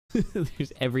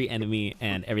There's every enemy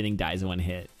and everything dies in one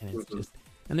hit, and it's just,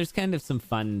 and there's kind of some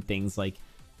fun things like,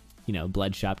 you know,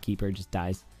 Blood Shopkeeper just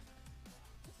dies.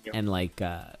 Yep. And like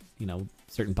you know,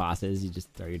 certain bosses, you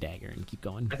just throw your dagger and keep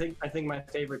going. I think my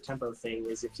favorite tempo thing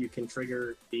is if you can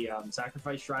trigger the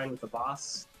sacrifice shrine with the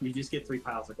boss, you just get 3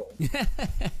 piles of gold.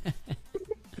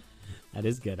 That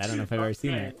is good. I don't know if I've ever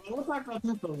seen that. We'll talk about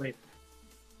tempo later.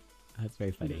 That's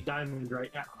very funny. Diamond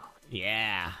right now.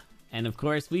 Yeah. And of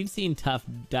course, we've seen Tough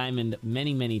Diamond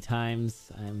many, many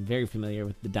times. I'm very familiar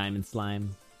with the Diamond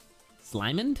Slime.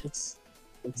 Slimond? It's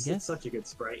Yes. such a good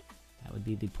sprite. That would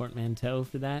be the portmanteau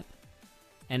for that.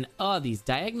 And oh, these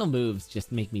diagonal moves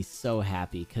just make me so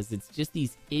happy because it's just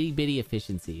these itty bitty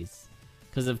efficiencies.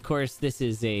 Because of course, this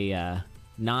is a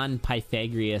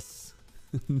non-Pythagoras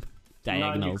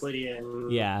diagonals.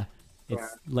 Non-Euclidean. Yeah,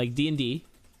 it's like D&D.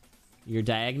 Your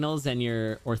diagonals and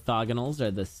your orthogonals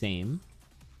are the same,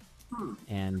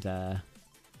 and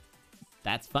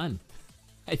that's fun.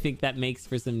 I think that makes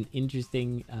for some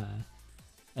interesting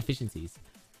efficiencies.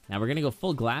 Now we're gonna go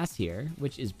full glass here,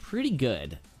 which is pretty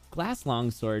good. Glass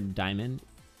longsword diamond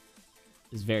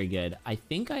is very good. I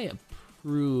think I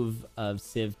approve of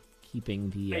Civ keeping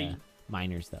the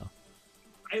miners though.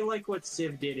 I like what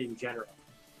Civ did in general.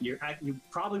 You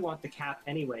probably want the cap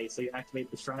anyway, so you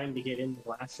activate the shrine to get in the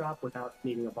glass shop without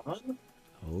needing a bomb.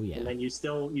 Oh yeah. And then you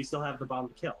still have the bomb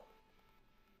to kill.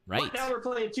 Right. But now we're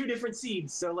playing 2 different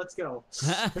seeds, so let's go.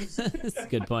 That's a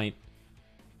good point.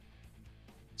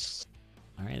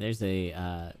 All right, there's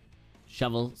a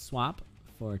shovel swap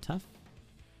for Tough.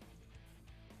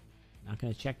 Not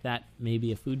gonna check that.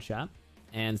 Maybe a food shop.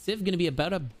 And Civ gonna be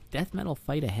about a death metal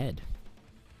fight ahead.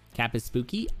 Cap is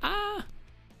spooky.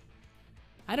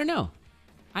 I don't know.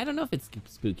 I don't know if it's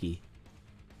spooky.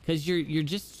 Because you're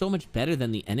just so much better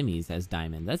than the enemies as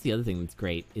Diamond. That's the other thing that's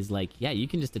great. Is like, yeah, you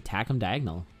can just attack them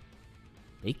diagonal.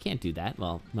 They can't do that.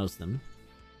 Well, most of them.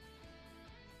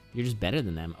 You're just better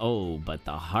than them. Oh, but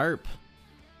the harp.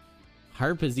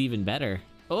 Harp is even better.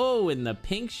 Oh, and the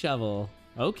pink shovel.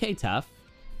 Okay, Tough.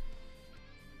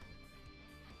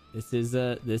 This is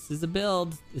a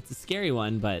build. It's a scary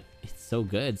one, but it's so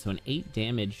good. So an 8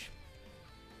 damage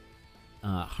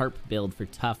harp build for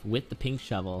Tough with the pink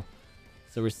shovel.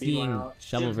 So we're seeing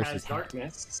shovel versus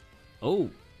darkness. Oh.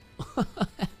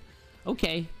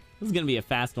 Okay. This is gonna be a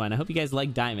fast one. I hope you guys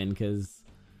like Diamond because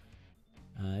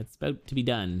it's about to be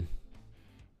done.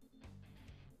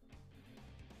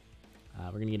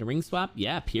 We're gonna get a ring swap.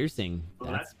 Yeah, piercing.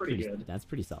 Oh, that's pretty good. That's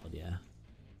pretty solid. Yeah.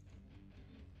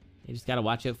 You just gotta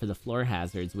watch out for the floor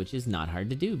hazards, which is not hard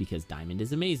to do because Diamond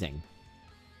is amazing.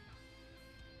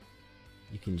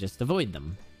 You can just avoid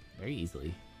them very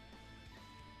easily.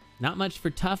 Not much for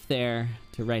Tough there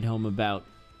to write home about,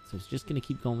 so it's just gonna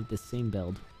keep going with this same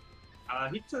build.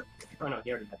 He took. Oh no,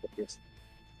 he already had the piercing.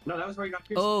 No, that was where he got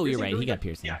piercing. Oh, piercing you're right. Really he got good.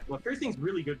 piercing. Yeah, well, piercing's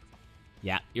really good.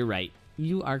 Yeah, you're right.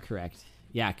 You are correct.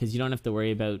 Yeah, because you don't have to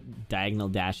worry about diagonal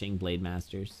dashing Blade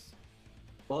Masters.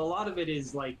 Well, a lot of it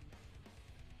is like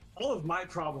all of my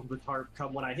problems with harp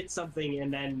come when I hit something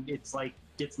and then it's like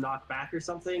gets knocked back or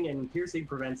something, and piercing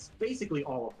prevents basically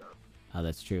all of them. Oh,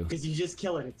 that's true. Because you just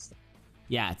kill it instantly.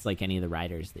 Yeah, it's like any of the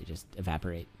riders; they just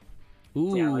evaporate.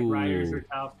 Ooh, yeah, like riders are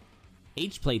tough.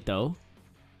 H plate though,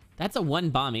 that's a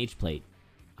 1 bomb H plate.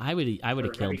 I would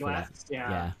have killed for that.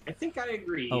 Yeah, I think I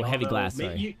agree. Oh, heavy glass.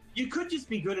 Sorry. You could just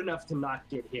be good enough to not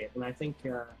get hit, and I think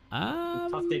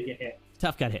Tough did get hit.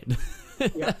 Tough got hit.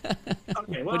 Yeah.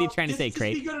 Okay. Well, what are you trying to say, just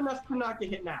Crate? Be good enough to not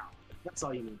get hit now. That's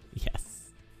all you need.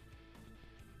 Yes.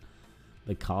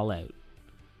 The call out.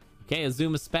 Okay,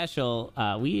 Azuma special.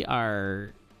 We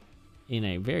are in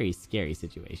a very scary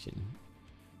situation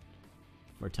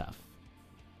for Tough.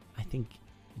 I think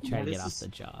we try to get off the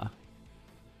jaw.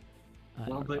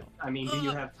 Well, but I mean, do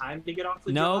you have time to get off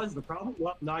the Nope. jaw? Is the problem?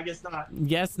 Well, no, I guess not.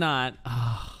 Guess not.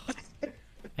 Oh.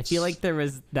 I feel like there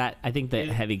was that. I think the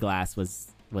heavy glass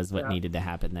was what needed to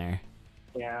happen there.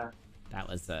 Yeah. That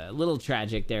was a little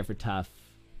tragic there for Tough.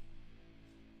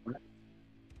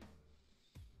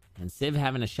 And Civ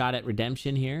having a shot at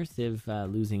redemption here. Civ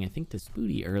losing, I think, to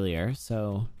Spooty earlier,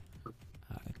 so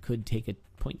could take a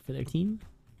point for their team.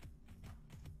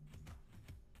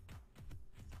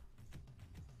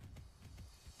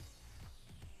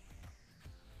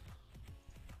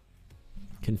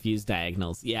 Confused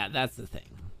diagonals. Yeah, that's the thing.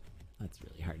 That's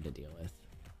really hard to deal with.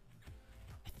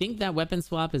 I think that weapon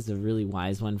swap is a really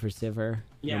wise one for Siveure.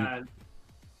 Yeah.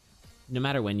 No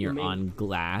matter when you're on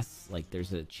glass, like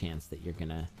there's a chance that you're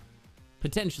gonna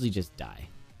potentially just die.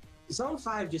 Zone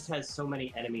 5 just has so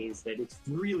many enemies that it's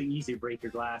really easy to break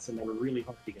your glass and then really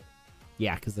hard to get.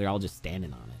 Yeah, because they're all just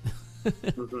standing on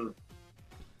it. Mm-hmm.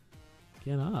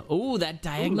 Get off. Oh, that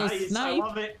diagonal nice. snipe. I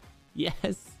love it.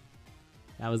 Yes.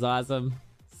 That was awesome.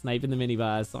 Sniping the mini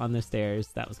boss on the stairs.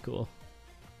 That was cool.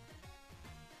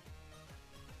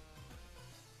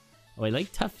 Oh, I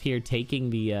like Tuff here taking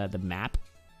the map,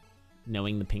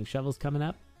 knowing the pink shovel's coming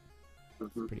up.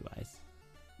 Pretty wise.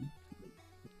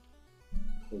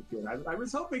 Good. I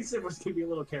was hoping Sid was going to be a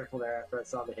little careful there after I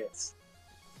saw the hits.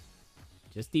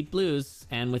 Just deep blues,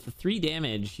 and with the 3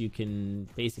 damage, you can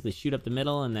basically shoot up the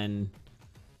middle and then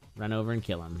run over and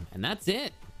kill him. And that's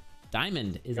it.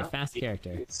 Diamond is a fast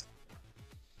character.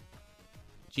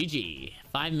 GG.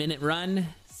 5-minute run.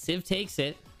 Civ takes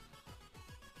it.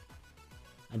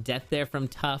 A death there from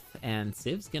Tuff, and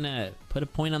Civ's gonna put a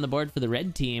point on the board for the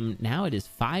red team. Now it is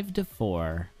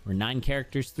 5-4. We're 9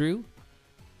 characters through.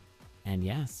 And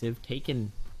yeah, Civ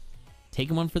taking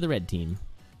one for the red team.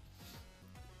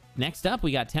 Next up,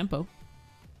 we got Tempo.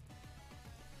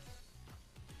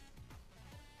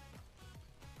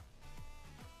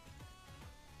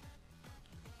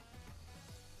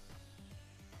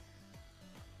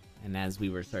 And as we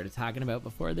were sort of talking about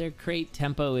before, their crate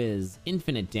Tempo is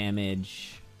infinite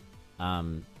damage.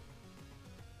 You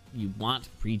want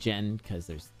regen because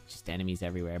there's just enemies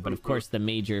everywhere. But of course, the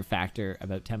major factor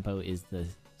about Tempo is the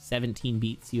 17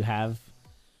 beats you have.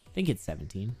 I think it's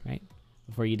 17, right?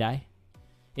 Before you die.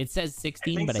 It says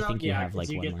 16, but I think you have like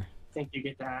one more. I think you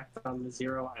get to act on the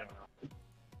 0. I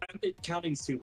don't know. Counting's too